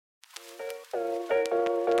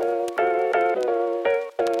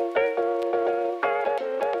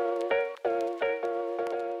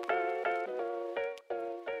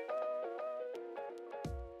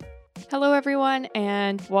everyone,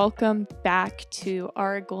 and welcome back to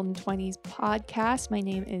our Golden 20s podcast. My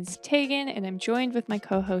name is Tegan, and I'm joined with my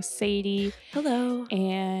co-host Sadie. Hello.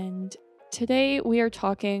 And today we are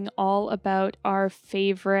talking all about our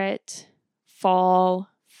favorite fall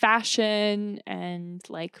fashion and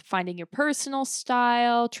like finding your personal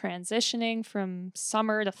style, transitioning from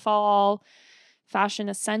summer to fall, fashion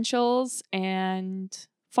essentials, and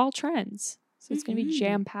fall trends. So it's going to be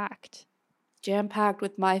jam-packed. Jam-packed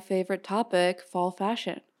with my favorite topic, fall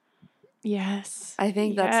fashion. Yes. I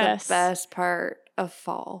think that's the best part of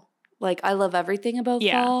fall. Like, I love everything about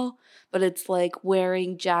fall, but it's like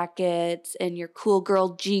wearing jackets and your cool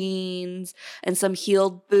girl jeans and some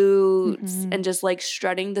heeled boots and just like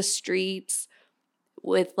strutting the streets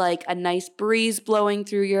with like a nice breeze blowing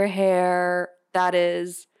through your hair. That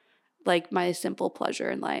is like my simple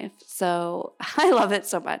pleasure in life. So I love it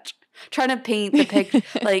so much. Trying to paint the picture,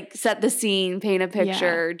 like set the scene, paint a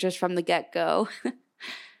picture just from the get-go.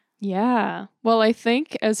 Yeah. Well, I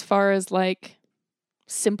think as far as like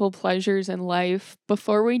simple pleasures in life,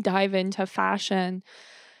 before we dive into fashion,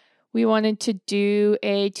 we wanted to do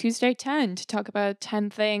a Tuesday 10 to talk about 10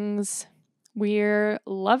 things we're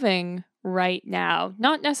loving right now.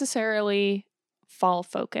 Not necessarily fall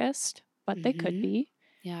focused, but they could be.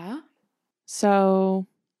 Yeah. So,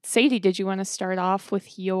 Sadie, did you want to start off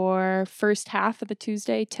with your first half of the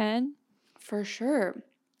Tuesday 10? For sure.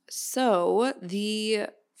 So the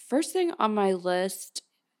first thing on my list,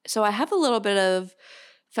 so I have a little bit of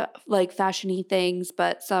like fashion-y things,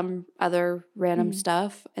 but some other random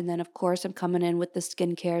stuff. And then, of course, I'm coming in with the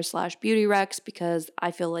skincare / beauty recs because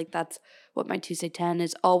I feel like that's what my Tuesday 10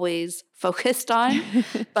 is always focused on.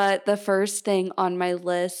 But the first thing on my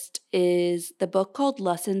list is the book called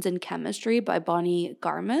Lessons in Chemistry by Bonnie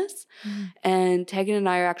Garmus. And Tegan and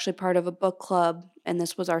I are actually part of a book club, and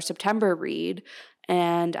this was our September read.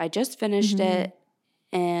 And I just finished it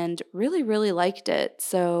and really, really liked it.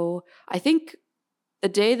 So I think the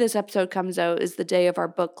day this episode comes out is the day of our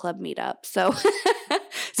book club meetup. So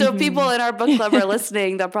if people in our book club are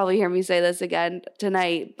listening, they'll probably hear me say this again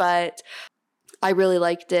tonight. But I really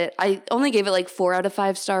liked it. I only gave it like 4 out of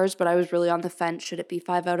 5 stars, but I was really on the fence. Should it be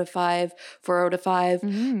 5 out of 5, 4 out of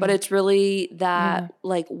 5? But it's really that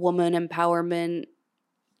like woman empowerment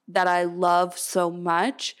that I love so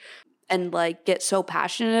much and like get so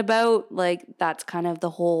passionate about. Like that's kind of the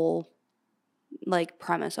whole like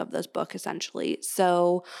premise of this book essentially.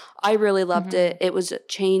 So I really loved it. It was a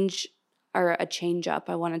change up,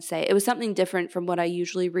 I want to say. It was something different from what I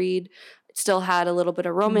usually read. It still had a little bit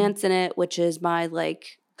of romance in it, which is my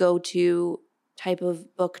like go-to type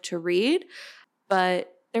of book to read,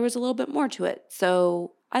 but there was a little bit more to it.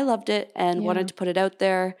 So I loved it and wanted to put it out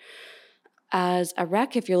there as a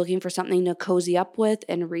rec if you're looking for something to cozy up with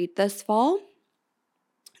and read this fall.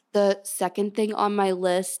 The second thing on my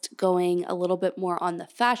list, going a little bit more on the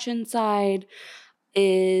fashion side,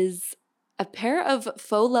 is a pair of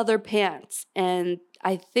faux leather pants. And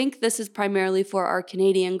I think this is primarily for our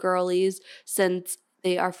Canadian girlies since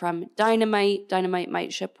they are from Dynamite. Dynamite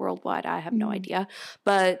might ship worldwide. I have no idea.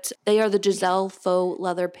 But they are the Giselle faux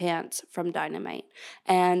leather pants from Dynamite.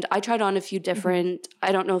 And I tried on a few different,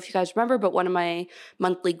 I don't know if you guys remember, but one of my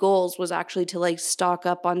monthly goals was actually to like stock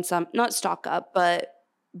up on some, not stock up, but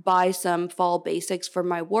buy some fall basics for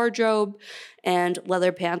my wardrobe, and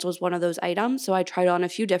leather pants was one of those items. So I tried on a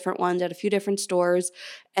few different ones at a few different stores,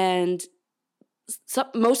 and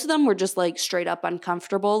most of them were just like straight up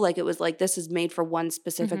uncomfortable. Like it was like, this is made for one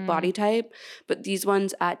specific body type. But these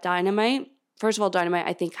ones at Dynamite, first of all, Dynamite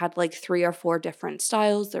I think had like 3 or 4 different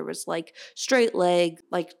styles. There was like straight leg,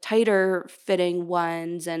 like tighter fitting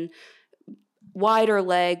ones, and wider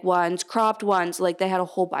leg ones, cropped ones, like they had a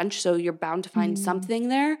whole bunch, so you're bound to find something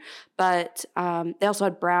there. But they also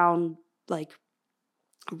had brown, like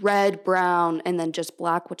red, brown, and then just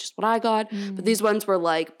black, which is what I got. But these ones were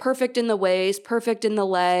like perfect in the waist, perfect in the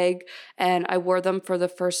leg, and I wore them for the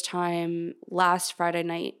first time last Friday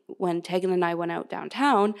night when Tegan and I went out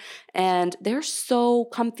downtown, and they're so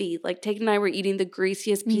comfy. Like Tegan and I were eating the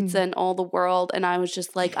greasiest pizza in all the world, and I was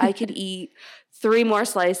just like, I could eat 3 more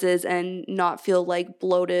slices and not feel like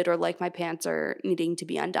bloated or like my pants are needing to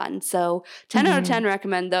be undone. So 10 out of 10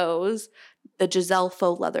 recommend those, the Giselle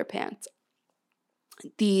faux leather pants.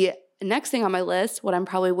 The next thing on my list, what I'm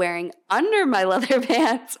probably wearing under my leather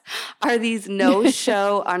pants, are these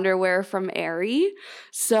no-show underwear from Aerie.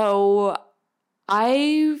 So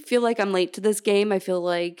I feel like I'm late to this game. I feel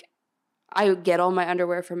like I get all my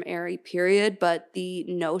underwear from Aerie, period, but the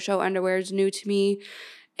no-show underwear is new to me,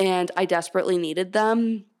 and I desperately needed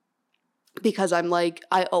them because I'm like,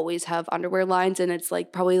 I always have underwear lines, and it's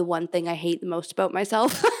like probably the one thing I hate the most about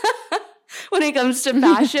myself. when it comes to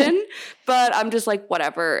fashion. But I'm just like,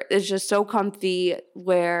 whatever. It's just so comfy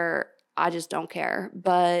where I just don't care.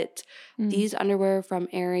 But these underwear from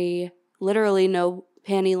Aerie, literally no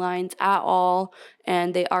panty lines at all,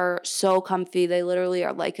 and they are so comfy. They literally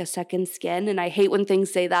are like a second skin, and I hate when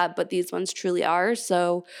things say that, but these ones truly are.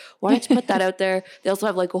 So wanted to put that out there. They also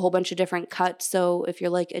have like a whole bunch of different cuts, so if you're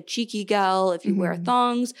like a cheeky gal, if you wear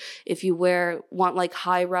thongs, if you want like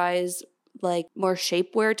high rise, like more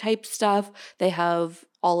shapewear type stuff, they have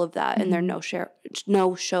all of that in their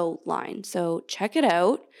no show line. So check it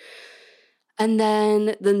out. And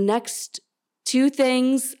then the next two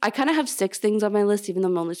things, I kind of have 6 things on my list, even though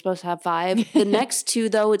I'm only supposed to have 5. The next 2,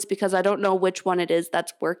 though, it's because I don't know which one it is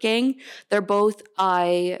that's working. They're both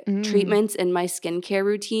eye treatments in my skincare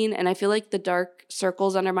routine. And I feel like the dark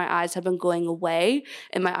circles under my eyes have been going away.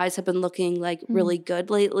 And my eyes have been looking like really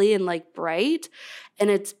good lately and like bright. And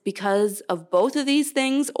it's because of both of these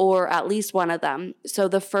things, or at least one of them. So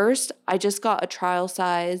the first, I just got a trial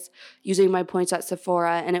size using my points at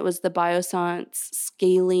Sephora, and it was the Biossance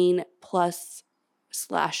Scaling Plus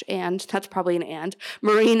 / and, that's probably an and,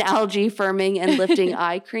 Marine Algae Firming and Lifting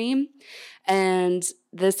Eye Cream. And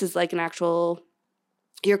this is like an actual,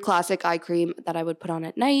 your classic eye cream that I would put on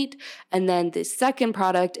at night. And then the second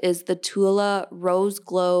product is the Tula Rose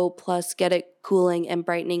Glow Plus Get It Cooling and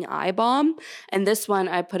Brightening Eye Balm. And this one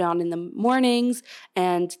I put on in the mornings,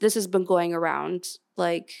 and this has been going around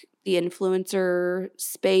like the influencer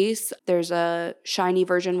space. There's a shiny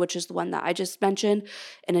version, which is the one that I just mentioned,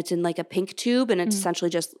 and it's in like a pink tube, and it's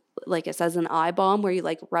essentially just like it says an eye balm where you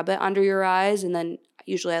like rub it under your eyes, and then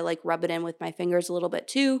usually I like rub it in with my fingers a little bit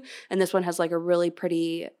too. And this one has like a really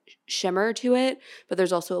pretty shimmer to it, but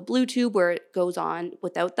there's also a blue tube where it goes on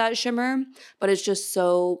without that shimmer, but it's just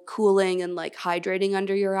so cooling and like hydrating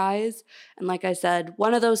under your eyes. And like I said,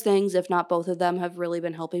 one of those things, if not both of them, have really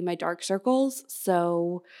been helping my dark circles.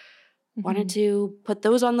 So wanted to put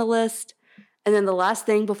those on the list. And then the last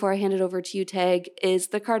thing before I hand it over to you, Tag, is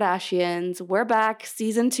the Kardashians. We're back,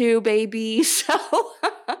 season 2, baby. So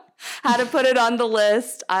had to put it on the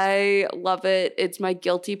list. I love it. It's my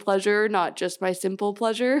guilty pleasure, not just my simple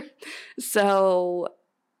pleasure. So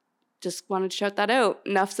just wanted to shout that out.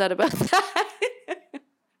 Enough said about that.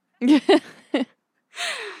 And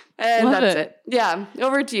love that's it. Yeah,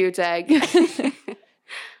 over to you, Tag.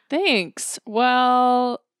 Thanks.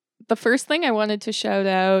 Well, the first thing I wanted to shout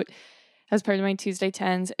out as part of my Tuesday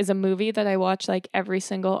 10s is a movie that I watch like every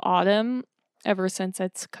single autumn ever since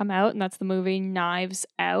it's come out, and that's the movie Knives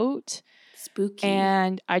Out. Spooky.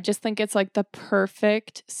 And I just think it's like the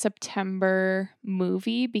perfect September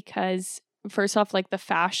movie because first off, like the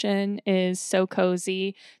fashion is so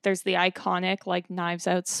cozy. There's the iconic like Knives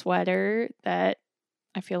Out sweater that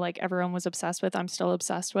I feel like everyone was obsessed with. I'm still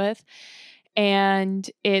obsessed with. And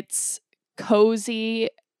it's cozy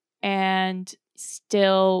and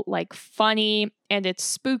still like funny, and it's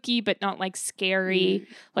spooky but not like scary.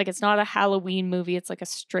 Like it's not a Halloween movie, it's like a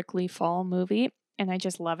strictly fall movie, and I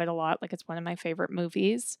just love it a lot. Like it's one of my favorite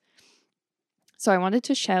movies. So I wanted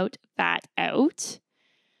to shout that out.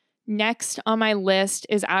 Next on my list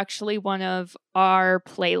is actually one of our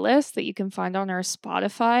playlists that you can find on our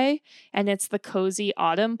Spotify, and it's the Cozy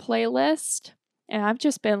Autumn playlist. And I've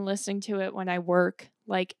just been listening to it when I work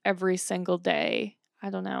like every single day. I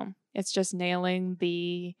don't know. It's just nailing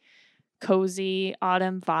the cozy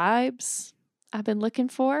autumn vibes I've been looking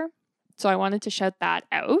for. So I wanted to shout that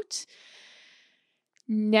out.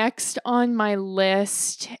 Next on my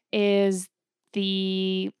list is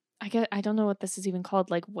I don't know what this is even called,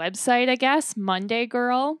 like website, I guess, Monday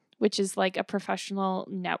Girl, which is like a professional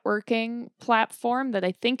networking platform that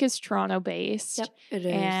I think is Toronto based. Yep, it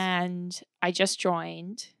is. And I just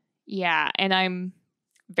joined. Yeah, and I'm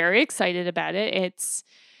very excited about it. It's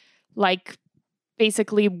like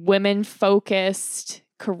basically women focused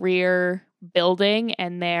career building,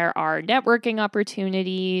 and there are networking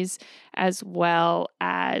opportunities as well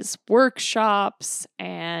as workshops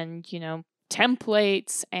and, you know,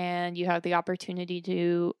 templates, and you have the opportunity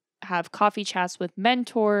to have coffee chats with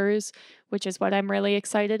mentors, which is what I'm really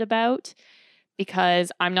excited about.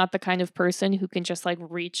 Because I'm not the kind of person who can just like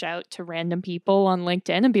reach out to random people on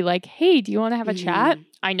LinkedIn and be like, hey, do you want to have a chat?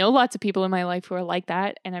 I know lots of people in my life who are like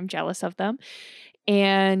that, and I'm jealous of them.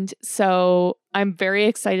 And so I'm very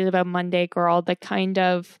excited about Monday Girl. The kind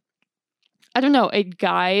of, I don't know, it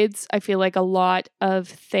guides, I feel like, a lot of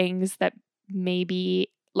things that maybe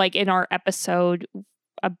like in our episode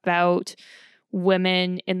about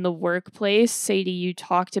women in the workplace, Sadie, you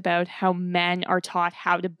talked about how men are taught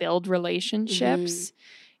how to build relationships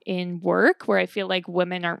in work, where I feel like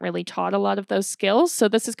women aren't really taught a lot of those skills. So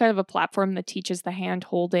this is kind of a platform that teaches the hand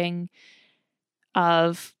holding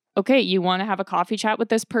of, okay, you want to have a coffee chat with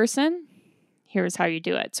this person? Here's how you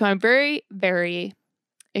do it. So I'm very, very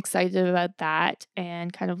excited about that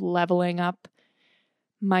and kind of leveling up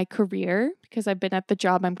my career because I've been at the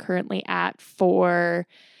job I'm currently at for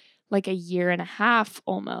like a year and a half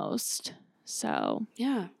almost. So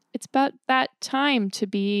Yeah. it's about that time to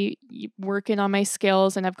be working on my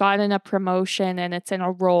skills, and I've gotten a promotion and it's in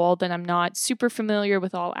a role that I'm not super familiar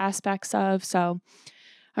with all aspects of. So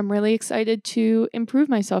I'm really excited to improve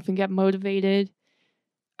myself and get motivated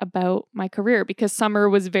about my career because summer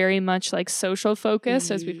was very much like social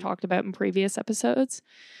focus, as we've talked about in previous episodes.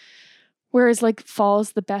 Whereas like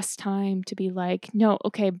fall's the best time to be like, no,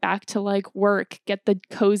 okay, back to like work, get the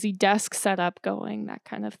cozy desk setup going, that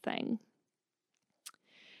kind of thing.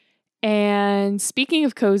 And speaking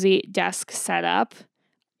of cozy desk setup,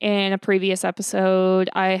 in a previous episode,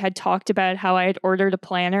 I had talked about how I had ordered a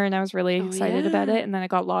planner and I was really excited about it. And then it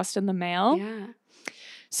got lost in the mail. Yeah.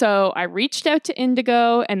 So I reached out to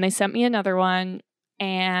Indigo and they sent me another one.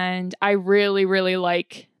 And I really, really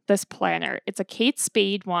like this planner. It's a Kate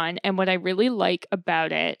Spade one. And what I really like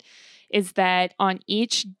about it is that on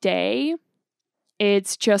each day,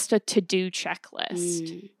 it's just a to-do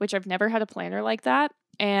checklist, which I've never had a planner like that.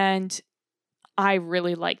 And I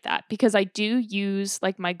really like that because I do use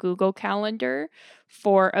like my Google Calendar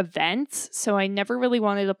for events. So I never really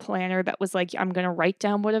wanted a planner that was like, I'm going to write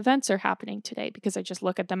down what events are happening today because I just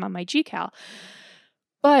look at them on my GCal.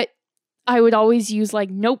 But I would always use like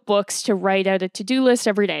notebooks to write out a to-do list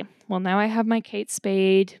every day. Well, now I have my Kate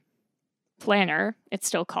Spade planner, it's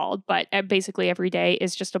still called, but basically every day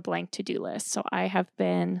is just a blank to-do list. So I have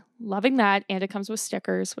been loving that, and it comes with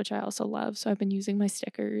stickers, which I also love. So I've been using my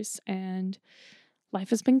stickers and life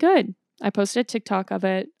has been good. I posted a TikTok of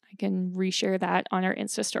it. I can reshare that on our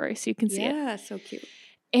Insta story so you can see it. Yeah, so cute.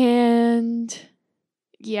 And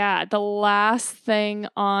yeah, the last thing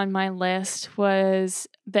on my list was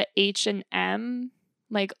the H&M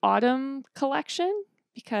like autumn collection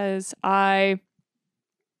because I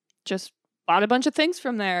just bought a bunch of things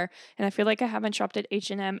from there, and I feel like I haven't shopped at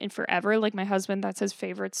H&M in forever. Like my husband, that's his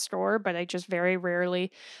favorite store, but I just very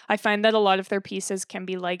rarely. I find that a lot of their pieces can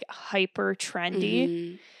be like hyper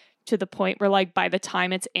trendy to the point where like by the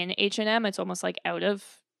time it's in H&M, it's almost like out of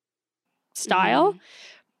style.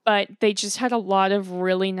 But they just had a lot of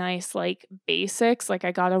really nice like basics. Like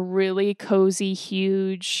I got a really cozy,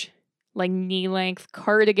 huge like knee-length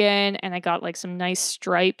cardigan, and I got like some nice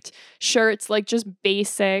striped shirts, like just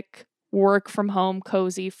basic work from home,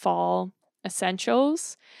 cozy fall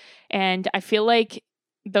essentials. And I feel like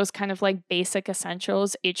those kind of like basic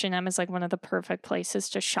essentials, H&M is like one of the perfect places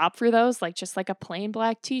to shop for those, like just like a plain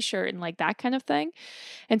black t-shirt and like that kind of thing.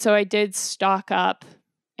 And so I did stock up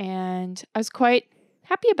and I was quite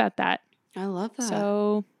happy about that. I love that.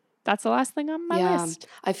 So that's the last thing on my list.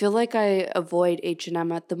 I feel like I avoid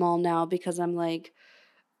H&M at the mall now because I'm like,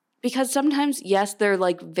 because sometimes, yes, they're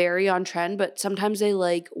like very on trend, but sometimes they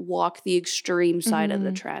like walk the extreme side of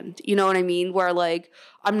the trend. You know what I mean? Where like,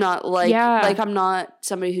 I'm not like, I'm not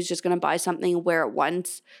somebody who's just going to buy something and wear it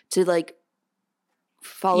once to like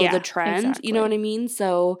follow the trend. Exactly. You know what I mean?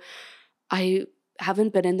 So I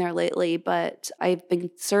haven't been in there lately, but I've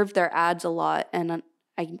been served their ads a lot, and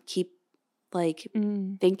I keep like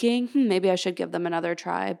thinking maybe I should give them another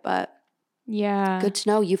try. But yeah, good to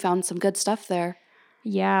know you found some good stuff there.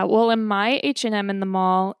 Yeah, well, in my H&M in the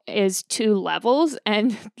mall is 2 levels,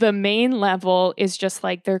 and the main level is just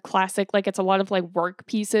like their classic, like it's a lot of like work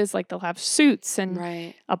pieces, like they'll have suits and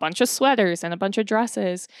a bunch of sweaters and a bunch of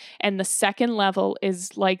dresses. And the second level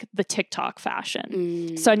is like the TikTok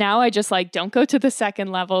fashion. So now I just like don't go to the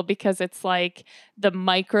second level because it's like the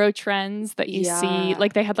micro trends that you see.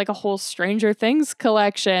 Like they had like a whole Stranger Things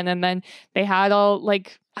collection, and then they had all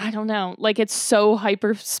like, I don't know, like it's so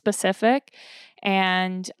hyper specific.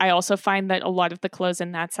 And I also find that a lot of the clothes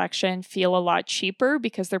in that section feel a lot cheaper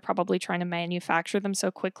because they're probably trying to manufacture them so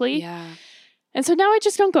quickly. Yeah. And so now I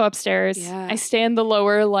just don't go upstairs. Yeah. I stay in the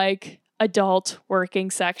lower, like, adult working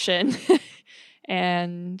section.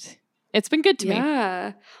 And it's been good to me.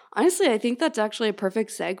 Yeah. Honestly, I think that's actually a perfect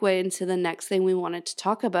segue into the next thing we wanted to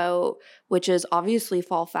talk about, which is obviously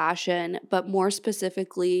fall fashion, but more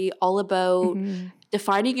specifically all about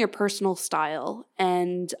defining your personal style.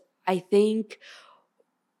 And I think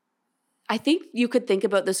you could think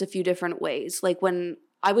about this a few different ways. Like when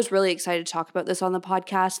I was really excited to talk about this on the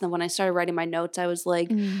podcast, and then when I started writing my notes, I was like,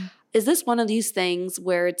 is this one of these things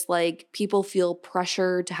where it's like people feel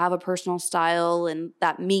pressure to have a personal style and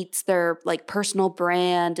that meets their like personal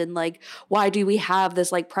brand, and like why do we have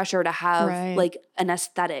this like pressure to have like an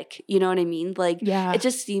aesthetic? You know what I mean? Like it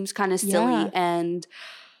just seems kind of silly. And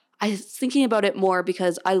I was thinking about it more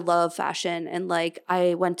because I love fashion and like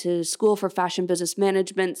I went to school for fashion business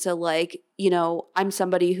management. So like, I'm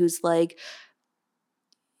somebody who's like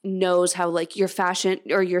knows how like your fashion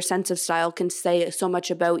or your sense of style can say so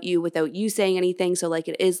much about you without you saying anything. So like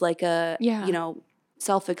it is like a, Yeah.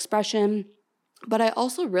 self-expression. But I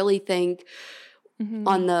also really think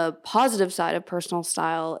on the positive side of personal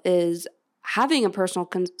style is having a personal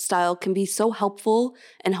style can be so helpful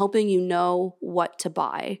in helping you know what to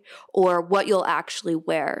buy or what you'll actually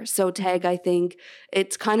wear. So Tag, I think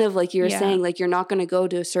it's kind of like you were saying, like you're not going to go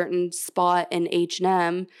to a certain spot in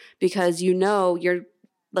H&M because you're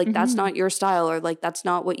like that's not your style or like that's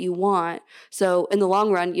not what you want. So in the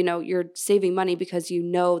long run, you're saving money because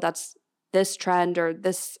that's this trend or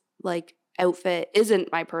this like outfit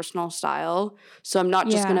isn't my personal style. So I'm not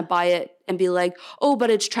just going to buy it and be like, oh, but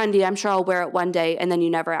it's trendy. I'm sure I'll wear it one day. And then you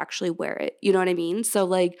never actually wear it. You know what I mean? So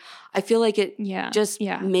like, I feel like it just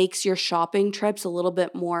makes your shopping trips a little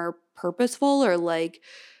bit more purposeful or like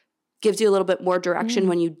gives you a little bit more direction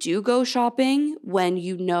when you do go shopping, when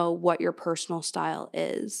you know what your personal style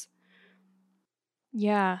is.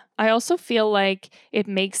 Yeah. I also feel like it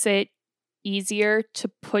makes it easier to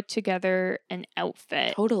put together an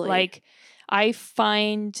outfit. Totally. Like I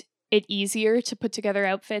find it easier to put together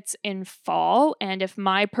outfits in fall. And if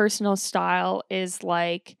my personal style is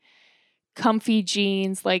like comfy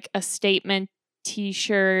jeans, like a statement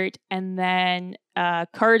t-shirt, and then a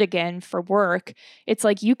cardigan for work, it's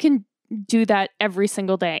like you can do that every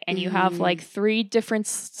single day. And you have like 3 different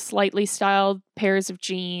slightly styled pairs of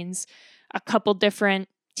jeans, a couple different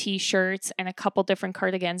t-shirts, and a couple different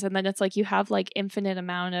cardigans. And then it's like you have like infinite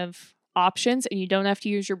amount of options and you don't have to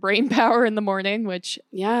use your brain power in the morning, which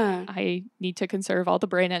I need to conserve all the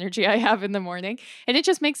brain energy I have in the morning. And it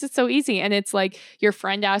just makes it so easy. And it's like your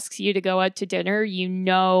friend asks you to go out to dinner, you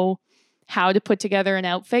know how to put together an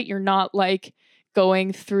outfit. You're not like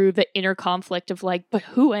going through the inner conflict of like, but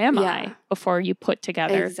who am I before you put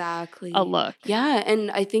together a look. Yeah.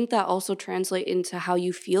 And I think that also translates into how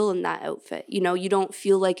you feel in that outfit. You don't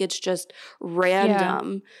feel like it's just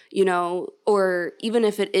random, or even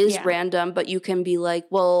if it is random, but you can be like,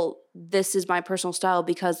 well, this is my personal style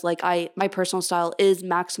because like my personal style is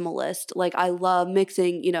maximalist. Like I love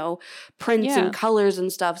mixing, prints and colors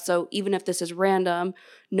and stuff. So even if this is random,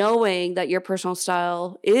 knowing that your personal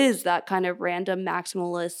style is that kind of random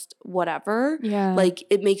maximalist whatever, like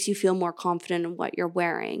it makes you feel more confident in what you're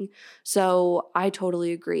wearing. So I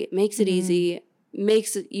totally agree. It makes it easy,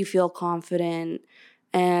 makes you feel confident.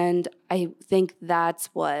 And I think that's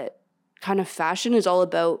what kind of fashion is all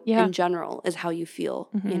about in general, is how you feel,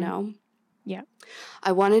 Yeah.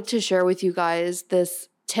 I wanted to share with you guys this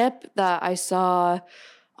tip that I saw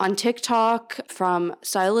on TikTok from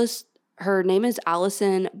stylist. Her name is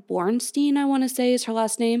Allison Bornstein, I want to say is her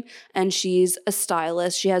last name. And she's a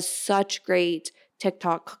stylist. She has such great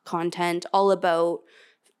TikTok content all about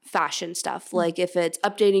fashion stuff. Like if it's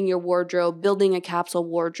updating your wardrobe, building a capsule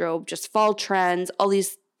wardrobe, just fall trends, all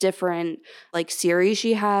these different like series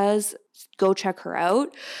she has, go check her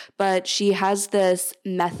out. But she has this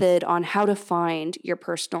method on how to find your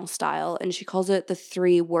personal style, and she calls it the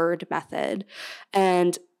 3-word method.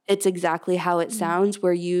 And it's exactly how it sounds,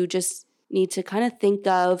 where you just need to kind of think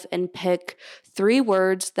of and pick 3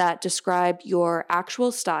 words that describe your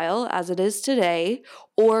actual style as it is today,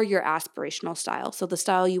 or your aspirational style. So the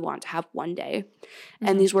style you want to have one day.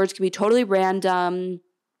 And these words can be totally random.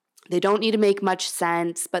 They don't need to make much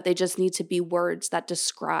sense, but they just need to be words that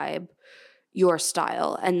describe your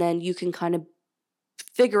style. And then you can kind of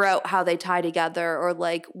figure out how they tie together or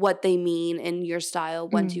like what they mean in your style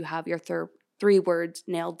once you have your 3 words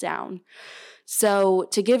nailed down. So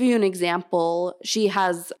to give you an example, she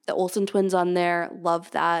has the Olsen twins on there. Love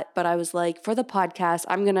that. But I was like, for the podcast,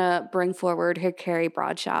 I'm going to bring forward her Carrie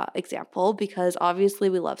Bradshaw example because obviously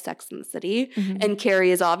we love Sex and the City. And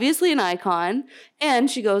Carrie is obviously an icon. And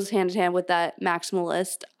she goes hand in hand with that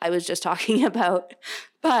maximalist I was just talking about.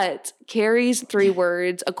 But Carrie's 3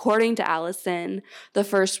 words, according to Allison, the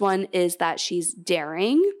first one is that she's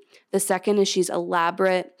daring. The second is she's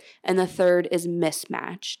elaborate. And the third is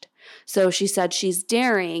mismatched. So she said she's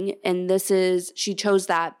daring, and she chose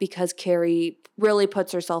that because Carrie really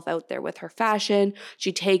puts herself out there with her fashion.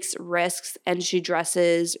 She takes risks and she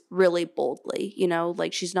dresses really boldly,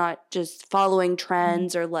 like she's not just following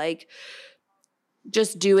trends or like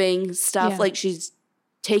just doing stuff. Like she's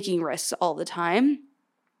taking risks all the time.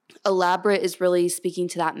 Elaborate is really speaking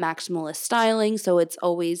to that maximalist styling. So it's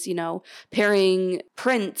always, pairing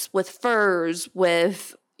prints with furs,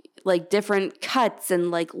 with like different cuts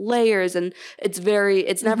and like layers. And it's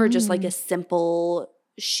never just like a simple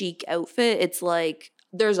chic outfit. It's like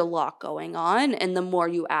there's a lot going on, and the more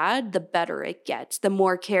you add, the better it gets, the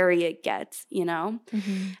more carry it gets, you know?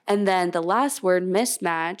 Mm-hmm. And then the last word,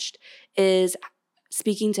 mismatched, is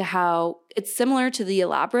speaking to how it's similar to the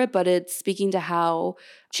elaborate, but it's speaking to how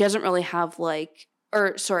she doesn't really have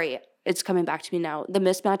it's coming back to me now. The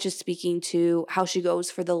mismatch is speaking to how she goes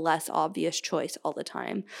for the less obvious choice all the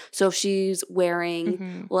time. So if she's wearing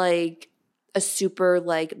Mm-hmm. like a super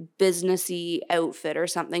like businessy outfit or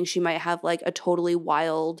something, she might have like a totally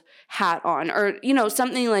wild hat on, or, you know,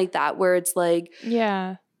 something like that, where it's like,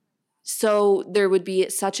 Yeah. so there would be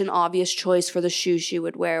such an obvious choice for the shoes she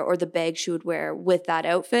would wear or the bag she would wear with that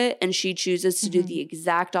outfit, and she chooses to do Mm-hmm. the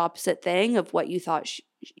exact opposite thing of what you thought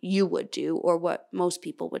you would do or what most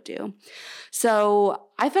people would do. So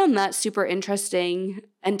I found that super interesting.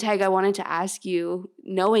 And Tag, I wanted to ask you,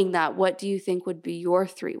 knowing that, what do you think would be your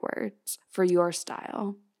 3 words for your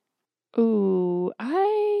style? Ooh,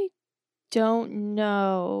 I don't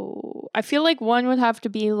know. I feel like one would have to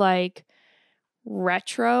be like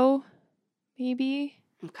retro, maybe.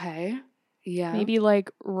 Okay. Yeah. Maybe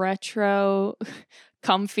like retro,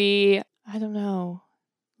 comfy. I don't know.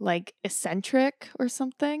 Like eccentric or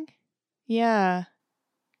something. Yeah.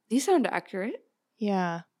 These sound accurate.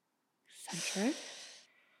 Yeah. Eccentric.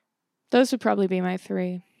 Those would probably be my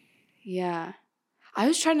 3. Yeah. I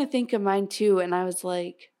was trying to think of mine too, and I was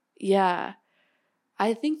like, yeah,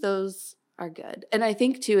 I think those are good. And I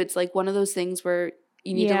think too, it's like one of those things where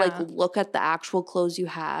you need to like Yeah. look at the actual clothes you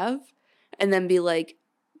have and then be like,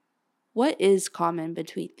 what is common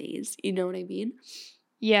between these? You know what I mean?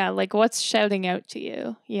 Yeah. Like what's shouting out to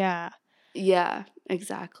you? Yeah. Yeah,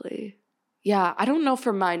 exactly. Yeah, I don't know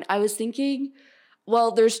for mine. I was thinking,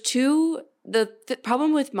 well, there's two. The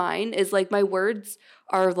problem with mine is like my words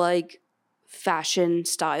are like fashion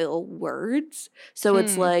style words. So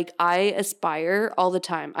it's Mm. like I aspire all the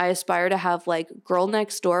time. I aspire to have like girl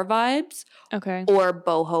next door vibes Okay. or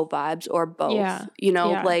boho vibes or both. Yeah. You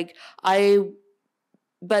know, Yeah. like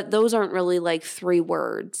but those aren't really like 3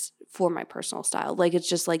 words for my personal style. Like it's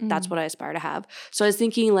just like that's Mm. what I aspire to have. So I was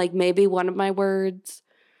thinking like maybe one of my words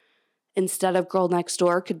instead of girl next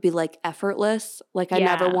door could be like effortless. Like I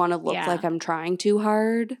never Yeah. want to look Yeah. like I'm trying too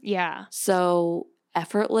hard. Yeah. So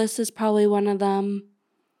effortless is probably one of them.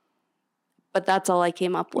 But that's all I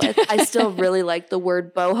came up with. I still really like the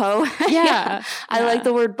word boho. Yeah. I like Yeah.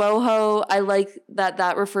 the word boho. I like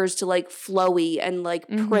that refers to like flowy and like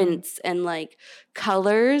Mm-hmm. prints and like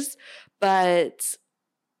colors. But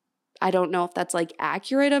I don't know if that's like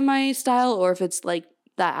accurate of my style or if it's like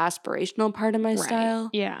that aspirational part of my Right. style.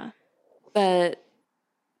 Yeah. But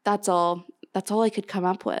that's all I could come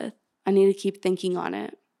up with. I need to keep thinking on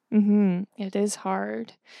it. Mm-hmm. It is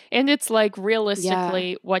hard. And it's like Yeah.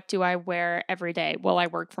 realistically, what do I wear every day? Well, I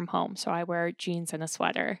work from home, so I wear jeans and a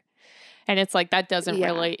sweater. And it's like that doesn't Yeah.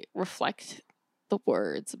 really reflect the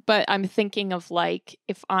words. But I'm thinking of like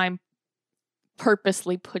if I'm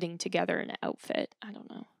purposely putting together an outfit. I don't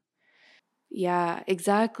know. Yeah,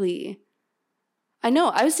 exactly. I know.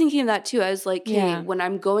 I was thinking of that too. I was like, okay, Yeah. when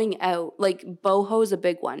I'm going out, like boho is a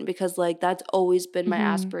big one because like that's always been my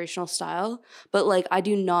Mm-hmm. aspirational style. But like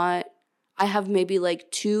I have maybe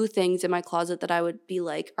like 2 things in my closet that I would be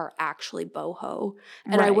like are actually boho.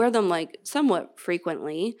 And I Right. wear them like somewhat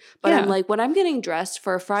frequently. But I'm Yeah. like, when I'm getting dressed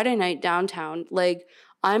for a Friday night downtown, like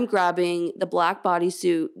I'm grabbing the black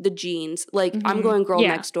bodysuit, the jeans, like I'm Mm-hmm. going girl Yeah.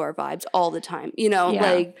 next door vibes all the time, you know, Yeah.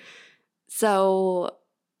 like so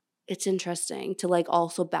it's interesting to like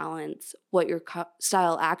also balance what your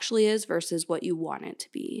style actually is versus what you want it to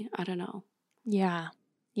be. I don't know. Yeah.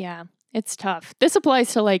 Yeah. It's tough. This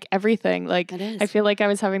applies to like everything. Like It I is. feel like I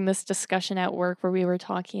was having this discussion at work where we were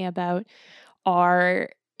talking about our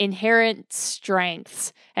inherent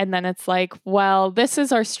strengths. And then it's like, well, this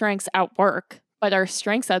is our strengths at work, but our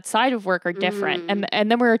strengths outside of work are different. And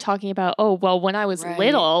then we were talking about, oh, well, when I was Right.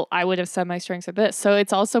 little, I would have said my strengths are this. So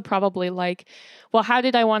it's also probably like, well, how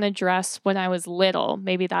did I want to dress when I was little?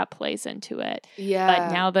 Maybe that plays into it. Yeah.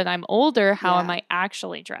 But now that I'm older, how am Yeah. I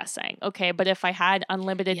actually dressing? Okay, but if I had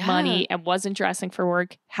unlimited Yeah. money and wasn't dressing for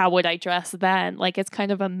work, how would I dress then? Like it's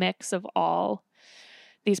kind of a mix of all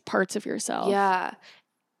these parts of yourself. Yeah.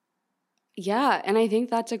 Yeah. And I think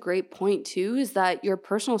that's a great point too, is that your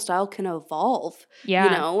personal style can evolve, you Yeah.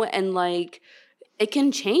 know, and like it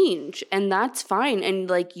can change and that's fine. And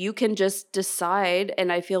like you can just decide.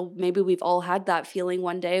 And I feel maybe we've all had that feeling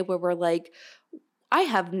one day where we're like, I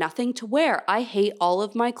have nothing to wear. I hate all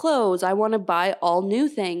of my clothes. I want to buy all new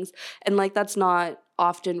things. And like that's not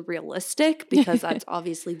often realistic because that's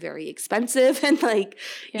obviously very expensive and like,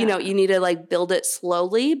 you know, Yeah. you need to like build it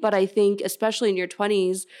slowly. But I think especially in your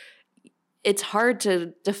 20s, it's hard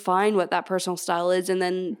to define what that personal style is and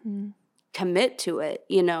then commit to it,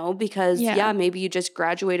 because maybe you just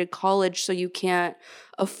graduated college, so you can't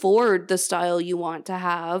afford the style you want to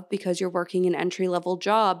have because you're working an entry-level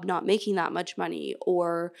job, not making that much money.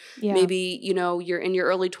 Or maybe, you're in your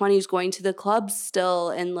early 20s going to the clubs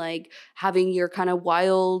still and like having your kind of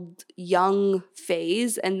wild young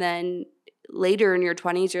phase. And then later in your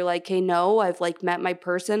 20s, you're like, hey, no, I've like met my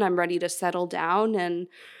person. I'm ready to settle down and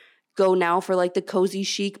go now for like the cozy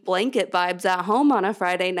chic blanket vibes at home on a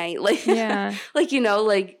Friday night. Like,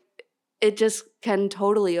 like it just can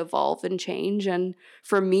totally evolve and change. And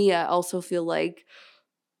for me, I also feel like,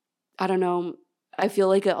 I don't know, I feel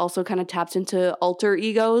like it also kind of taps into alter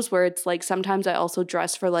egos where it's like sometimes I also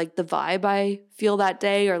dress for like the vibe I feel that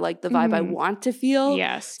day or like the vibe I want to feel.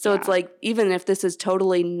 Yes. So it's like, even if this is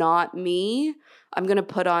totally not me, I'm going to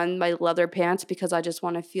put on my leather pants because I just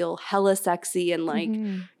want to feel hella sexy and like,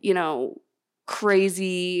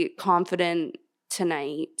 crazy confident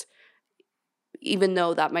tonight. Even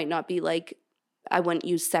though that might not be like, I wouldn't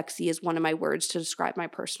use sexy as one of my words to describe my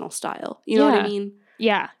personal style. You know what I mean?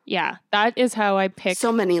 Yeah. Yeah. That is how I pick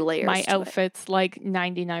so many layers my outfits like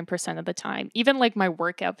 99% of the time. Even like my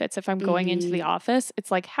work outfits, if I'm going into the office, it's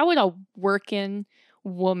like, how would a working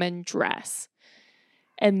woman dress?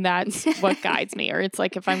 And that's what guides me. Or it's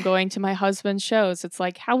like if I'm going to my husband's shows, it's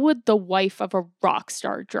like, how would the wife of a rock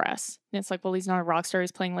star dress? And it's like, well, he's not a rock star.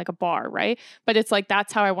 He's playing like a bar, right? But it's like,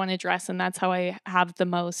 that's how I want to dress. And that's how I have the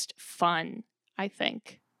most fun, I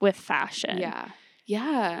think, with fashion. Yeah.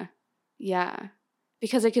 Yeah. Yeah.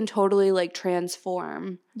 Because it can totally like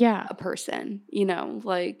transform a person,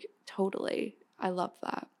 like totally. I love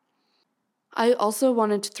that. I also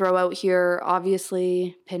wanted to throw out here,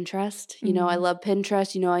 obviously, Pinterest. I love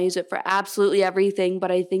Pinterest. I use it for absolutely everything.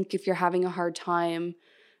 But I think if you're having a hard time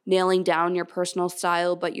nailing down your personal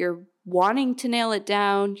style, but you're wanting to nail it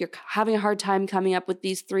down, you're having a hard time coming up with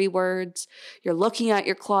these 3 words, you're looking at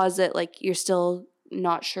your closet, like you're still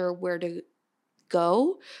not sure where to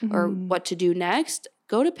go or what to do next,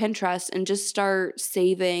 go to Pinterest and just start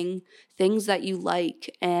saving things that you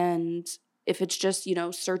like. And if it's just,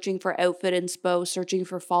 searching for outfit inspo, searching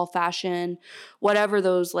for fall fashion, whatever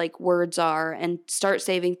those like words are, and start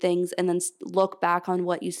saving things and then look back on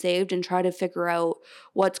what you saved and try to figure out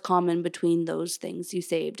what's common between those things you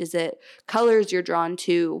saved. Is it colors you're drawn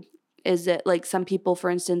to? Is it like some people, for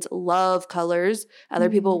instance, love colors? Other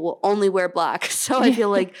people will only wear black. So I feel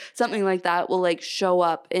like something like that will like show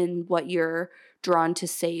up in what you're drawn to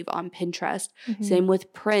save on Pinterest. Same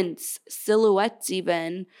with prints, silhouettes,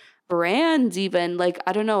 even brands, even like,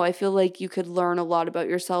 I don't know. I feel like you could learn a lot about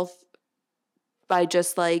yourself by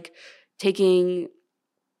just like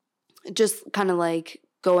just kind of like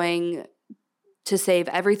going to save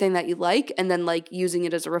everything that you like and then like using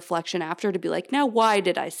it as a reflection after to be like, now why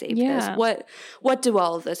did I save this? What do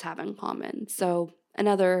all of this have in common? So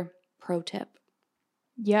another pro tip.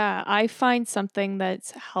 Yeah, I find something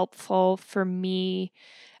that's helpful for me,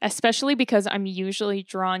 especially because I'm usually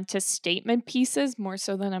drawn to statement pieces more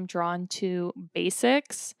so than I'm drawn to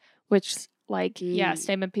basics, which like,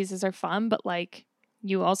 statement pieces are fun, but like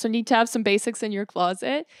you also need to have some basics in your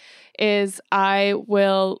closet, is I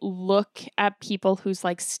will look at people whose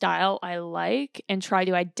like style I like and try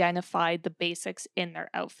to identify the basics in their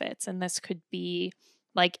outfits. And this could be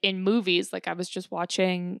like in movies, like I was just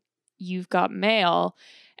watching You've Got Mail,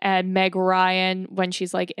 and Meg Ryan, when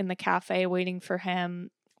she's like in the cafe waiting for him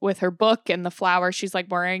with her book and the flowers, she's like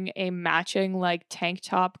wearing a matching like tank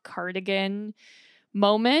top cardigan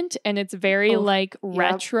moment. And it's very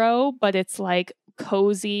retro, but it's like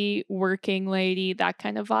cozy working lady, that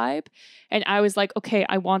kind of vibe. And I was like, okay,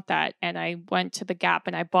 I want that. And I went to the Gap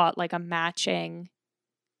and I bought like a matching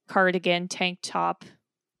cardigan tank top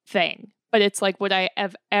thing. But it's like, would I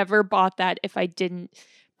have ever bought that if I didn't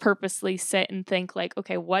purposely sit and think like,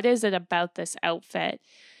 okay, what is it about this outfit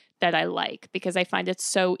that I like? Because I find it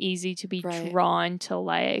so easy to be drawn to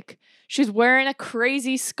like, she's wearing a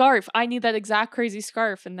crazy scarf. I need that exact crazy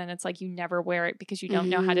scarf. And then it's like, you never wear it because you don't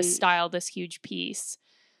know how to style this huge piece.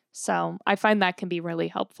 So I find that can be really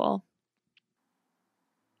helpful.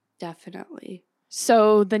 Definitely.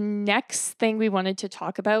 So the next thing we wanted to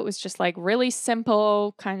talk about was just like really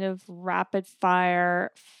simple, kind of rapid fire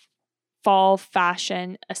fall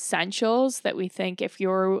fashion essentials that we think if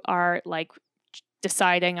you are like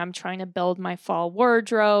deciding I'm trying to build my fall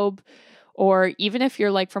wardrobe, or even if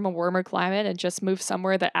you're like from a warmer climate and just move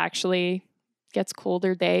somewhere that actually gets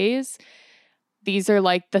colder days, these are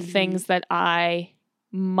like the things that I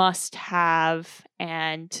must have.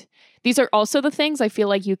 And these are also the things I feel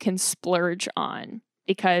like you can splurge on.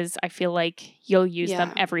 because I feel like you'll use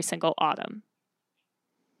them Yeah. every single autumn.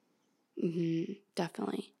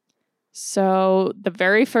 Definitely. So the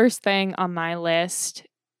very first thing on my list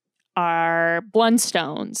are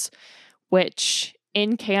Blundstones, which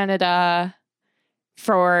in Canada,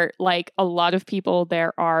 for like a lot of people,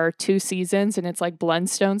 there are 2 seasons, and it's like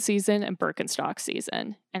Blundstone season and Birkenstock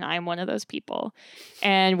season. And I'm one of those people.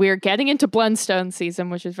 And we're getting into Blundstone season,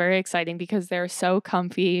 which is very exciting because they're so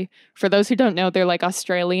comfy. For those who don't know, they're like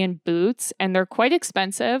Australian boots, and they're quite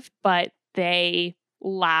expensive, but they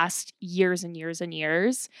last years and years and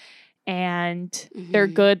years. And they're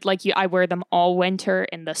good. Like I wear them all winter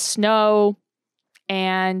in the snow,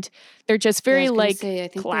 and they're just very I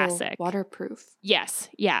think classic. they're waterproof. Yes,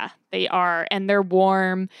 yeah, they are, and they're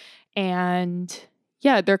warm, and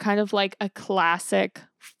yeah, they're kind of like a classic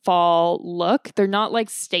fall look. They're not like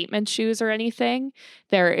statement shoes or anything.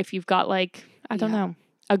 They're if you've got like I don't know,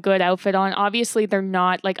 a good outfit on. Obviously, they're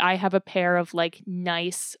not like I have a pair of like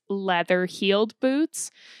nice leather heeled boots.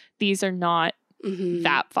 These are not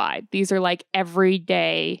that vibe. These are like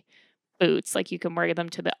everyday boots. Like you can wear them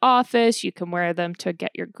to the office, you can wear them to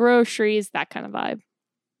get your groceries, that kind of vibe.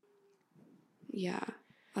 Yeah,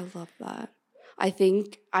 I love that. I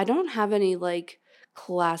think I don't have any like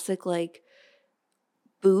classic like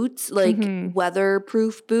boots, like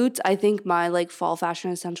weatherproof boots. I think my like fall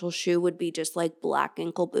fashion essential shoe would be just like black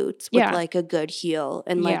ankle boots with like a good heel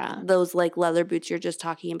and like those like leather boots you're just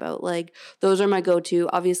talking about. Like those are my go-to.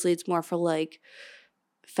 Obviously, it's more for like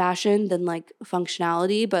fashion than like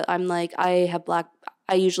functionality, but I'm like I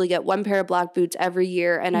usually get 1 pair of black boots every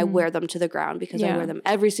year and I wear them to the ground because I wear them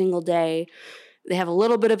every single day. They have a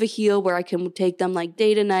little bit of a heel where I can take them like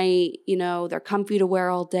day to night, you know, they're comfy to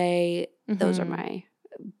wear all day. Those are my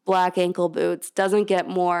black ankle boots. Doesn't get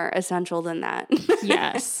more essential than that.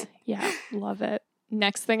 Yes. Yeah, love it.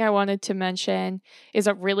 Next thing I wanted to mention is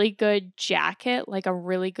a really good jacket, like a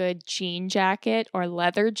really good jean jacket or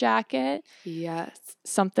leather jacket. Yes.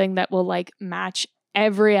 Something that will like match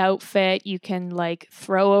every outfit you can like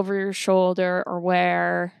throw over your shoulder or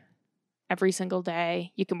wear every single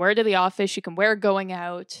day. You can wear it to the office, you can wear it going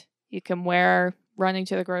out, you can wear running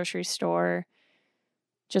to the grocery store.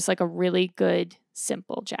 Just like a really good,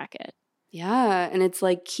 simple jacket. Yeah, and it's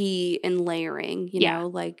like key in layering, you know,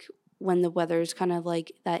 like when the weather's kind of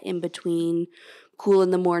like that in between, cool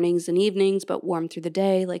in the mornings and evenings, but warm through the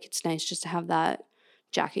day. Like it's nice just to have that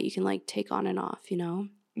jacket you can like take on and off, you know?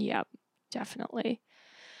 Yep, definitely.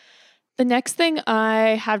 The next thing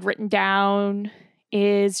I had written down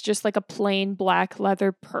is just like a plain black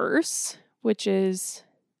leather purse, which is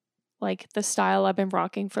like the style I've been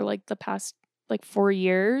rocking for like the past like 4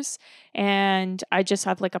 years. And I just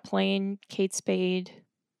have like a plain Kate Spade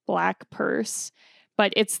black purse,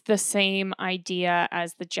 but it's the same idea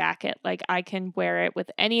as the jacket. Like I can wear it with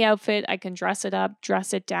any outfit. I can dress it up,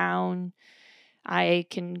 dress it down. I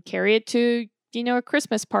can carry it to, you know, a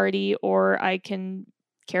Christmas party, or I can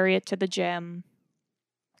carry it to the gym.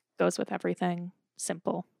 Goes with everything.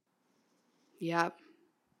 Simple. Yep.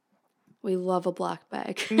 We love a black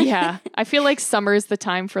bag. Yeah. I feel like summer's the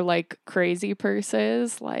time for like crazy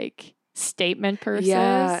purses, like statement purses.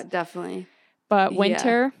 Yeah, definitely. But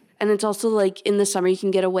winter. And it's also like in the summer you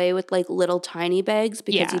can get away with like little tiny bags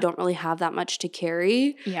because you don't really have that much to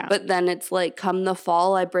carry. Yeah. But then it's like come the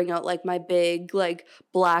fall, I bring out like my big like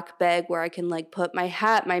black bag where I can like put my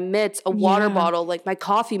hat, my mitts, a water bottle, like my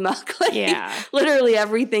coffee mug. Like literally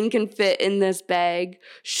everything can fit in this bag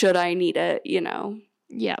should I need it, you know?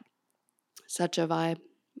 Yep. Such a vibe.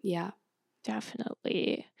 Yeah.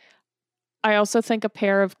 Definitely. I also think a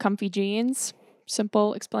pair of comfy jeans,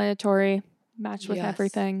 simple, explanatory, match with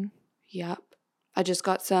everything. Yep. I just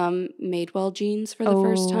got some Madewell jeans for the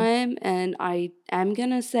first time, and I am going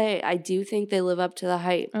to say I do think they live up to the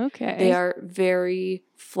hype. Okay. They are very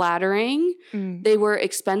flattering. They were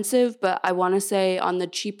expensive, but I want to say on the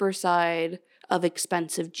cheaper side of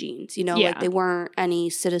expensive jeans. You know, like they weren't any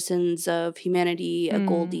Citizens of Humanity, a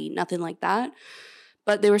Goldie, nothing like that.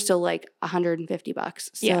 But they were still like $150.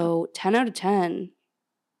 So 10 out of 10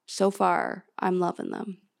 so far. I'm loving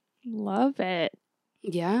them. Love it.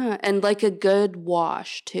 Yeah. And like a good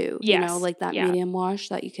wash too. You know, like that medium wash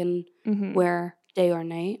that you can wear day or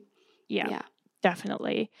night. Yeah.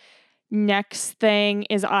 Definitely. Next thing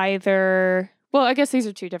is either, well, I guess these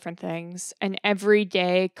are 2 different things. An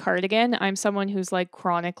everyday cardigan. I'm someone who's like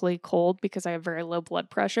chronically cold because I have very low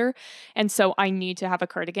blood pressure. And so I need to have a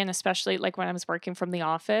cardigan, especially like when I was working from the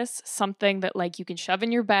office. Something that like you can shove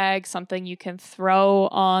in your bag, something you can throw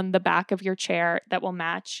on the back of your chair that will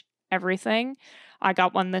match everything. I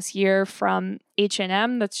got one this year from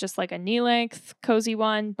H&M that's just like a knee length cozy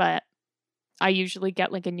one, but I usually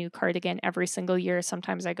get like a new cardigan every single year.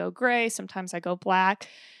 Sometimes I go gray, sometimes I go black,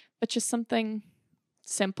 but just something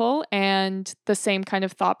simple. And the same kind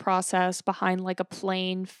of thought process behind like a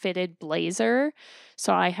plain fitted blazer.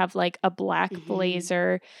 So I have like a black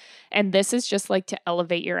blazer, and this is just like to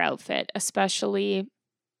elevate your outfit, especially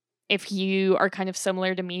if you are kind of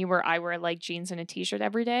similar to me where I wear like jeans and a t-shirt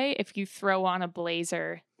every day. If you throw on a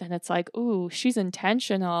blazer, then it's like, ooh, she's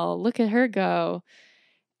intentional. Look at her go.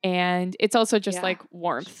 And it's also just like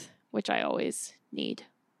warmth, which I always need.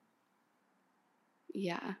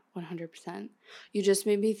 Yeah, 100%. You just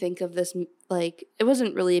made me think of this, like, it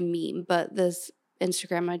wasn't really a meme, but this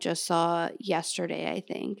Instagram I just saw yesterday, I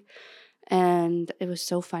think. And it was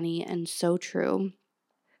so funny and so true.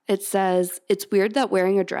 It says, it's weird that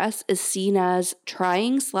wearing a dress is seen as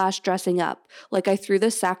trying/dressing up. Like I threw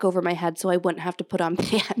the sack over my head so I wouldn't have to put on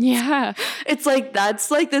pants. Yeah. It's like,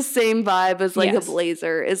 that's like the same vibe as like a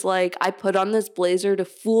blazer. Is like, I put on this blazer to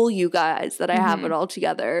fool you guys that I have it all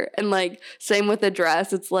together. And like, same with the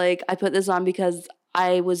dress. It's like, I put this on because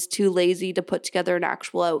I was too lazy to put together an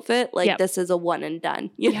actual outfit. Like this is a one and done,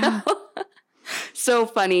 you know? So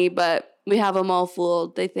funny, but we have them all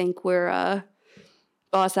fooled. They think we're,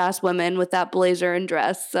 boss ass women with that blazer and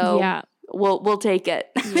dress. So we'll take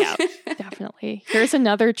it. Yeah, definitely. Here's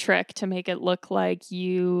another trick to make it look like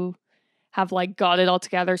you have like got it all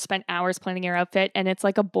together, spent hours planning your outfit, and it's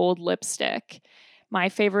like a bold lipstick. My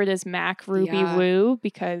favorite is MAC Ruby Woo,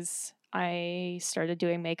 because I started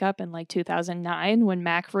doing makeup in like 2009 when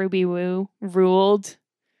MAC Ruby Woo ruled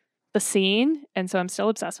the scene. And so I'm still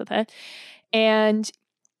obsessed with it. And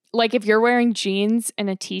like if you're wearing jeans and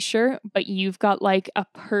a t-shirt, but you've got like a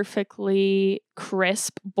perfectly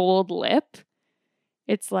crisp, bold lip,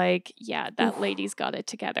 it's like, yeah, that lady's got it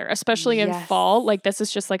together, especially in fall. Like this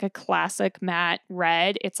is just like a classic matte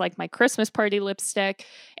red. It's like my Christmas party lipstick,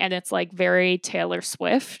 and it's like very Taylor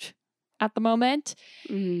Swift at the moment.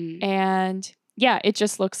 And yeah, it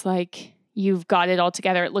just looks like you've got it all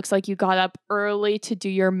together. It looks like you got up early to do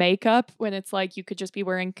your makeup when it's like you could just be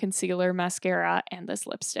wearing concealer, mascara, and this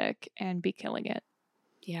lipstick and be killing it.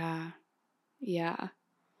 Yeah. Yeah.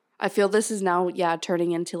 I feel this is now,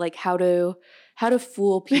 turning into like how to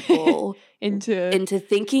fool people into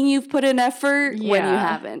thinking you've put in effort when you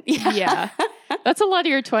haven't. Yeah. That's a lot of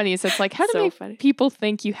your 20s. It's like, how to make people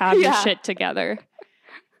think you have your shit together.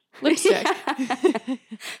 Lipstick.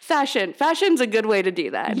 Fashion's a good way to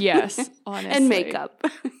do that. Yes, honestly. And makeup.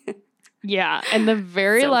 Yeah, and the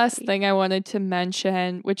very last thing I wanted to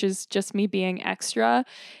mention, which is just me being extra,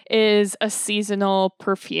 is a seasonal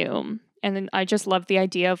perfume. And then I just love the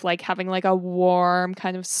idea of like having like a warm,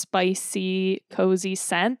 kind of spicy, cozy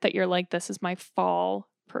scent that you're like, this is my fall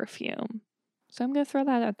perfume. So I'm going to throw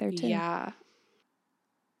that out there too.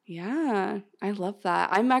 Yeah, I love that.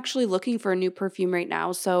 I'm actually looking for a new perfume right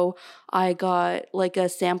now. So I got like a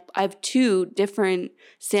sample. I have 2 different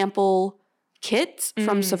sample kits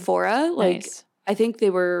from Sephora. Like I think they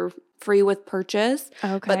were free with purchase,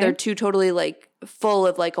 but they're 2 totally like full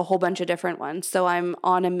of like a whole bunch of different ones. So I'm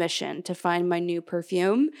on a mission to find my new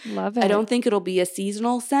perfume. Love it. I don't think it'll be a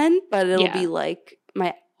seasonal scent, but it'll be like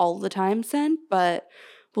my all the time scent, but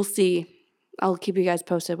we'll see. I'll keep you guys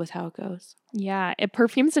posted with how it goes. Yeah,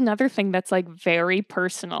 perfume's another thing that's like very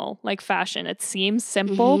personal, like fashion. It seems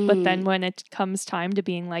simple, but then when it comes time to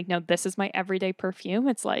being like, no, this is my everyday perfume,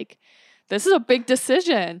 it's like, this is a big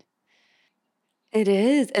decision. It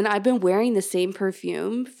is. And I've been wearing the same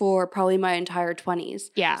perfume for probably my entire 20s.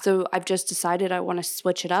 Yeah. So I've just decided I want to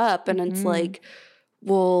switch it up. And it's like,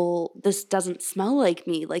 well, this doesn't smell like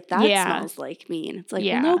me. Like that smells like me. And it's like,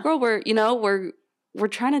 well, no, girl, we're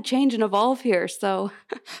trying to change and evolve here. So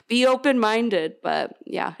be open-minded. But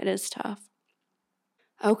yeah, it is tough.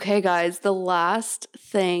 Okay, guys, the last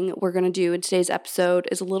thing we're going to do in today's episode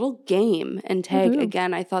is a little game and tag.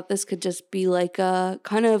 Again, I thought this could just be like a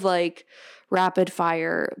kind of like rapid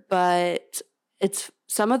fire, but it's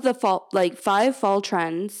some of the fall, like 5 fall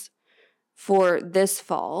trends for this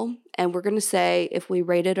fall. And we're going to say if we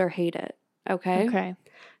rate it or hate it. Okay? Okay.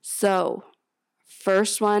 So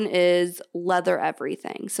first one is leather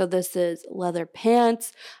everything. So this is leather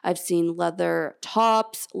pants. I've seen leather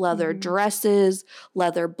tops, leather dresses,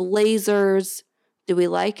 leather blazers. Do we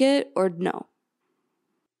like it or no?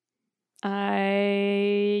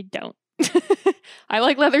 I don't. I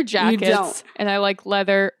like leather jackets and I like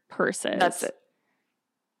leather purses. That's it.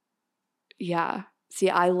 Yeah. See,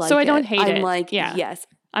 I like it. So I don't hate it. I'm like, yes.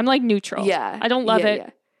 I'm like neutral. Yeah. I don't love it. Yeah.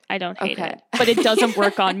 I don't hate it, but it doesn't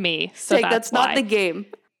work on me. So that's not the game.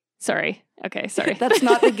 Sorry. Okay, sorry. That's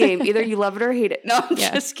not the game. Either you love it or hate it. No, I'm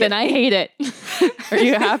just kidding. Then I hate it. Are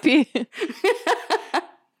you happy?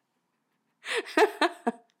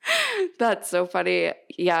 That's so funny.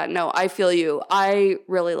 Yeah, no, I feel you. I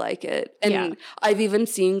really like it. And Yeah. I've even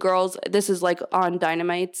seen girls, this is like on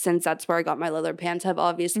Dynamite, since that's where I got my leather pants, have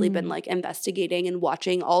obviously been like investigating and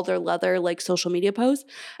watching all their leather like social media posts.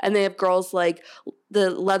 And they have girls like the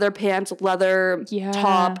leather pants, leather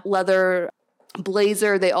top, leather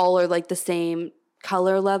blazer. They all are like the same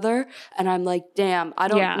color leather. And I'm like, damn, I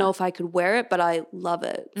don't know if I could wear it, but I love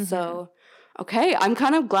it. So okay, I'm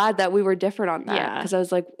kind of glad that we were different on that because I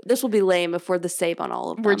was like, this will be lame if we're the same on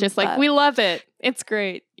all of them. We're just like, we love it. It's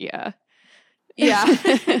great. Yeah.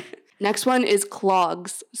 Yeah. Next one is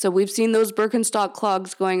clogs. So we've seen those Birkenstock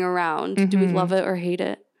clogs going around. Do we love it or hate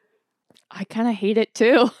it? I kind of hate it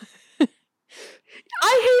too.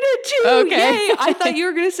 I hate it too. Okay. Yay. I thought you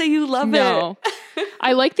were going to say you love it.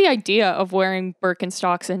 I like the idea of wearing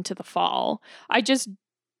Birkenstocks into the fall. I just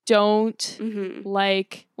don't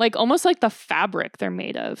like almost like the fabric they're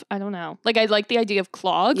made of. I don't know. Like I like the idea of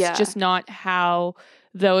clogs, just not how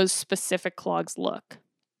those specific clogs look.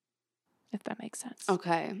 If that makes sense.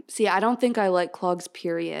 Okay. See, I don't think I like clogs,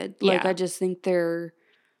 period. Like I just think they're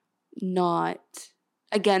not,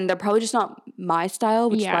 again, they're probably just not my style,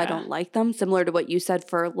 which is why I don't like them. Similar to what you said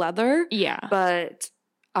for leather. Yeah. But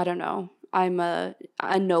I don't know. I'm a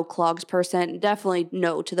no clogs person. Definitely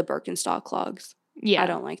no to the Birkenstock clogs. Yeah. I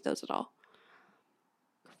don't like those at all.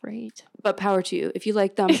 Great. But power to you. If you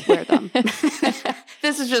like them, wear them.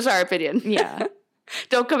 This is just our opinion. Yeah.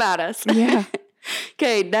 Don't come at us. Yeah.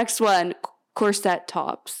 Okay, next one. Corset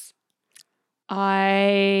tops.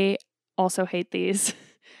 I also hate these.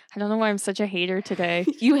 I don't know why I'm such a hater today.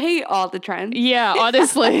 You hate all the trends. Yeah,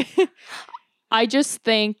 honestly. I just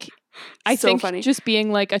think funny. Just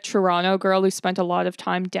being like a Toronto girl who spent a lot of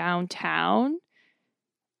time downtown,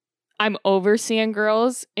 I'm overseeing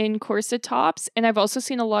girls in corset tops. And I've also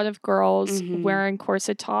seen a lot of girls wearing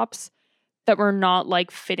corset tops that were not like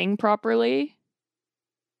fitting properly,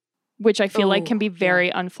 which I feel like can be very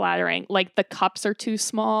unflattering. Like the cups are too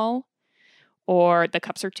small or the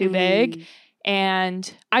cups are too big.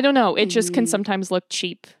 And I don't know. It just can sometimes look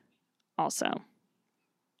cheap also.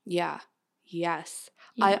 Yeah. Yes.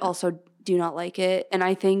 Yeah. I also do not like it. And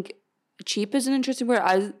I think cheap is an interesting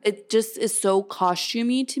word. It just is so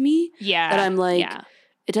costumey to me. Yeah. That I'm like,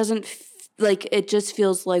 it doesn't, it just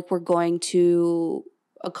feels like we're going to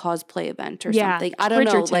a cosplay event or something. I don't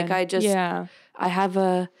know. Like I just, I have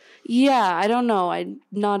I don't know. I'm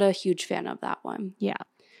not a huge fan of that one. Yeah.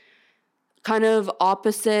 Kind of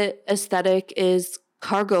opposite aesthetic is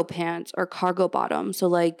cargo pants or cargo bottom. So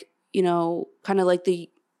like, you know, kind of like the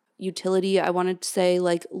utility, I wanted to say,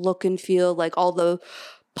 like look and feel, like all the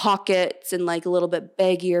pockets and like a little bit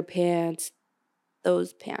baggier pants.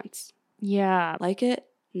 Those pants. Yeah. Like it?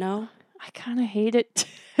 No? I kind of hate it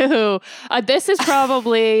too. This is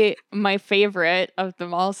probably my favorite of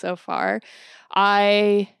them all so far.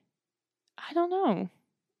 I don't know.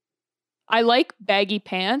 I like baggy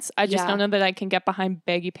pants. I just don't know that I can get behind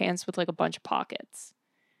baggy pants with like a bunch of pockets.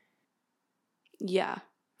 Yeah,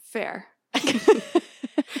 fair.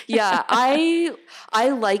 Yeah, I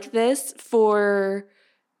like this for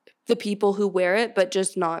the people who wear it, but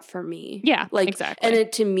just not for me. Yeah, like exactly.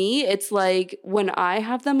 And to me, it's like when I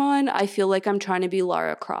have them on, I feel like I'm trying to be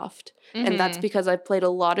Lara Croft, and that's because I've played a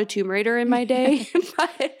lot of Tomb Raider in my day.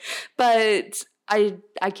 but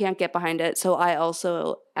I can't get behind it, so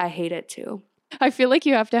I hate it too. I feel like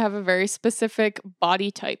you have to have a very specific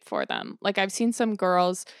body type for them. Like I've seen some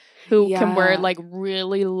girls who can wear like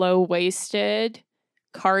really low-waisted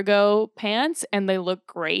cargo pants and they look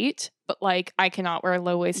great, but like I cannot wear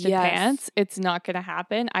low-waisted pants. It's not going to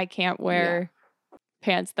happen. I can't wear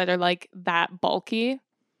pants that are like that bulky.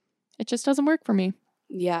 It just doesn't work for me.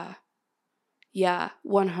 Yeah. Yeah,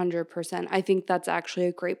 100%. I think that's actually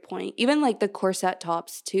a great point. Even like the corset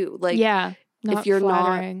tops too. Like if you're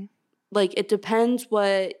flattering. Not like it depends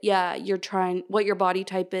what your body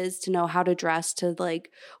type is to know how to dress to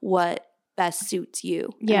like what best suits you.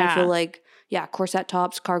 Yeah. And I feel like corset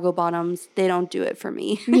tops, cargo bottoms, they don't do it for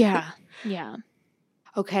me. Yeah. Yeah.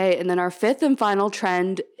 Okay, and then our fifth and final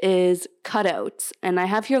trend is cutouts. And I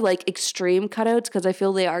have here like extreme cutouts because I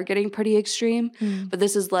feel they are getting pretty extreme. But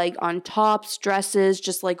this is like on tops, dresses,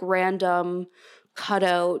 just like random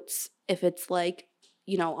cutouts. If it's like,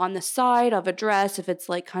 you know, on the side of a dress, if it's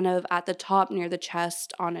like kind of at the top near the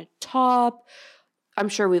chest on a top. I'm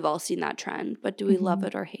sure we've all seen that trend, but do we love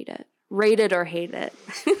it or hate it? Rate it or hate it?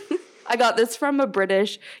 I got this from a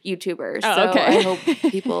British YouTuber, so okay. I hope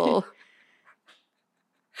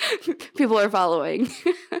people are following.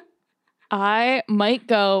 I might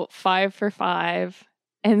go 5 for 5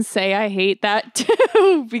 and say I hate that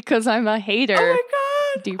too because I'm a hater. Oh my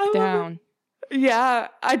God. Deep down. Yeah,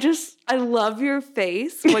 I love your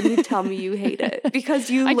face when you tell me you hate it because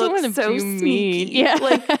you I don't look wanna so be mean. sneaky. Yeah.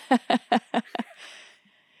 Like,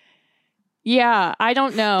 Yeah, I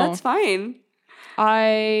don't know. that's fine.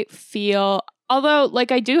 I feel, although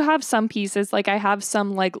like I do have some pieces, like I have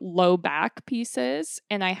some like low back pieces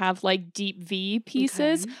and I have like deep V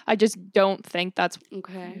pieces. Okay. I just don't think that's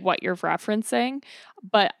Okay. what you're referencing.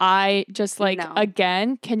 But I just like, No.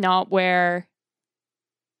 again, cannot wear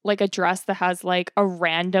like a dress that has like a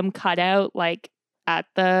random cutout like at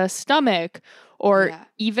the stomach or Yeah.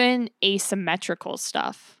 even asymmetrical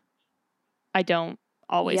stuff. I don't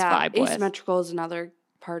always vibe with. Asymmetrical is another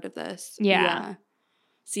part of this. Yeah.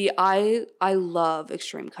 See, I love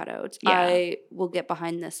extreme cutouts. Yeah. I will get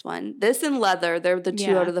behind this one. This and leather, they're the 2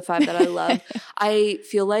 Yeah. out of the 5 that I love. I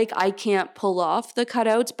feel like I can't pull off the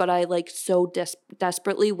cutouts, but I like so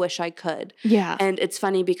desperately wish I could. Yeah. And it's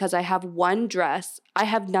funny because I have one dress. I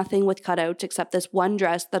have nothing with cutouts except this one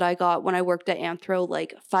dress that I got when I worked at Anthro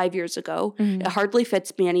like 5 years ago. Mhm. It hardly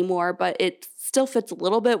fits me anymore, but it still fits a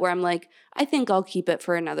little bit where I'm like, I think I'll keep it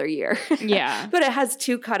for another year. Yeah. But it has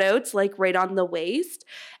 2 cutouts like right on the waist.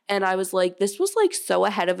 And I was like, this was like so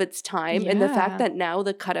ahead of its time. And the Yeah. fact that now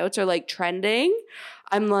the cutouts are like trending,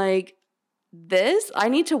 I'm like, I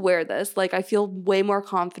need to wear this. Like, I feel way more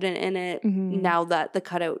confident in it Mhm. now that the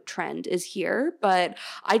cutout trend is here. But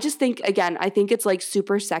I just think, again, I think it's like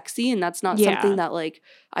super sexy. And that's not Yeah. something that like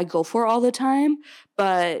I go for all the time.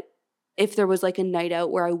 But if there was like a night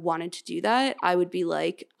out where I wanted to do that, I would be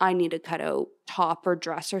like, I need a cutout top or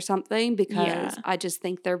dress or something because Yeah. I just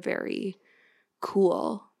think they're very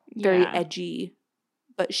cool, very Yeah. edgy,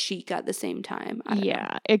 but chic at the same time. I don't know.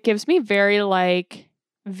 Yeah. It gives me very like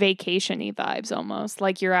vacation-y vibes almost.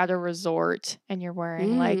 Like you're at a resort and you're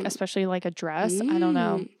wearing like, Mm. especially like a dress. I don't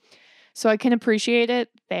know. Mm. So I can appreciate it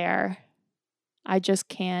there. I just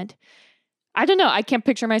can't. I don't know. I can't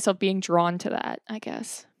picture myself being drawn to that, I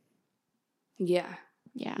guess. Yeah,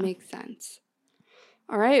 Yeah. makes sense.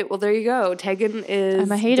 All right, well, there you go. Tegan is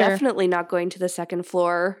I'm a hater. definitely not going to the second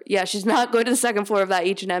floor. Yeah, she's not going to the second floor of that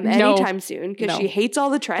H&M No. anytime soon because No. she hates all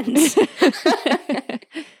the trends.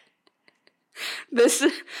 This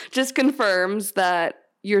just confirms that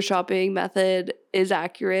your shopping method is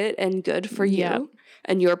accurate and good for you Yep.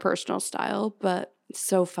 and your personal style, but it's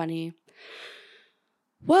so funny.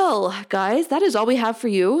 Well, guys, that is all we have for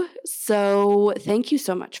you. So thank you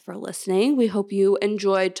so much for listening. We hope you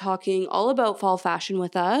enjoyed talking all about fall fashion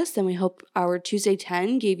with us, and we hope our Tuesday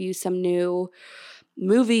 10 gave you some new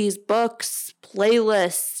movies, books,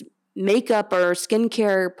 playlists, makeup, or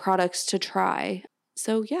skincare products to try.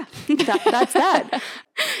 So yeah, that's that.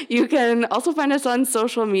 You can also find us on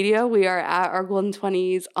social media. We are at Our Golden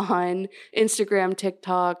 20s on Instagram,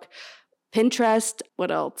 TikTok, Pinterest. What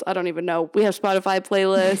else? I don't even know. We have Spotify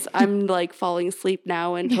playlists. I'm like falling asleep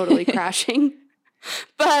now and totally crashing.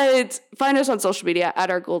 But find us on social media at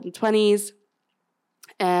Our Golden 20s.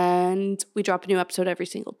 And we drop a new episode every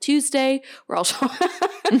single Tuesday. We're also...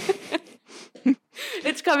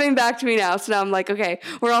 It's coming back to me now. So now I'm like, okay,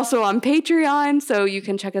 we're also on Patreon. So you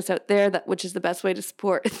can check us out there, which is the best way to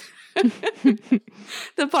support the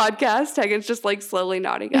podcast. Tegan's just like slowly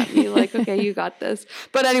nodding at me like, okay, you got this.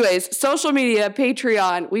 But anyways, social media,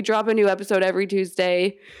 Patreon, we drop a new episode every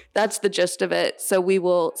Tuesday. That's the gist of it. So we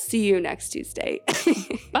will see you next Tuesday.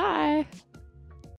 Bye.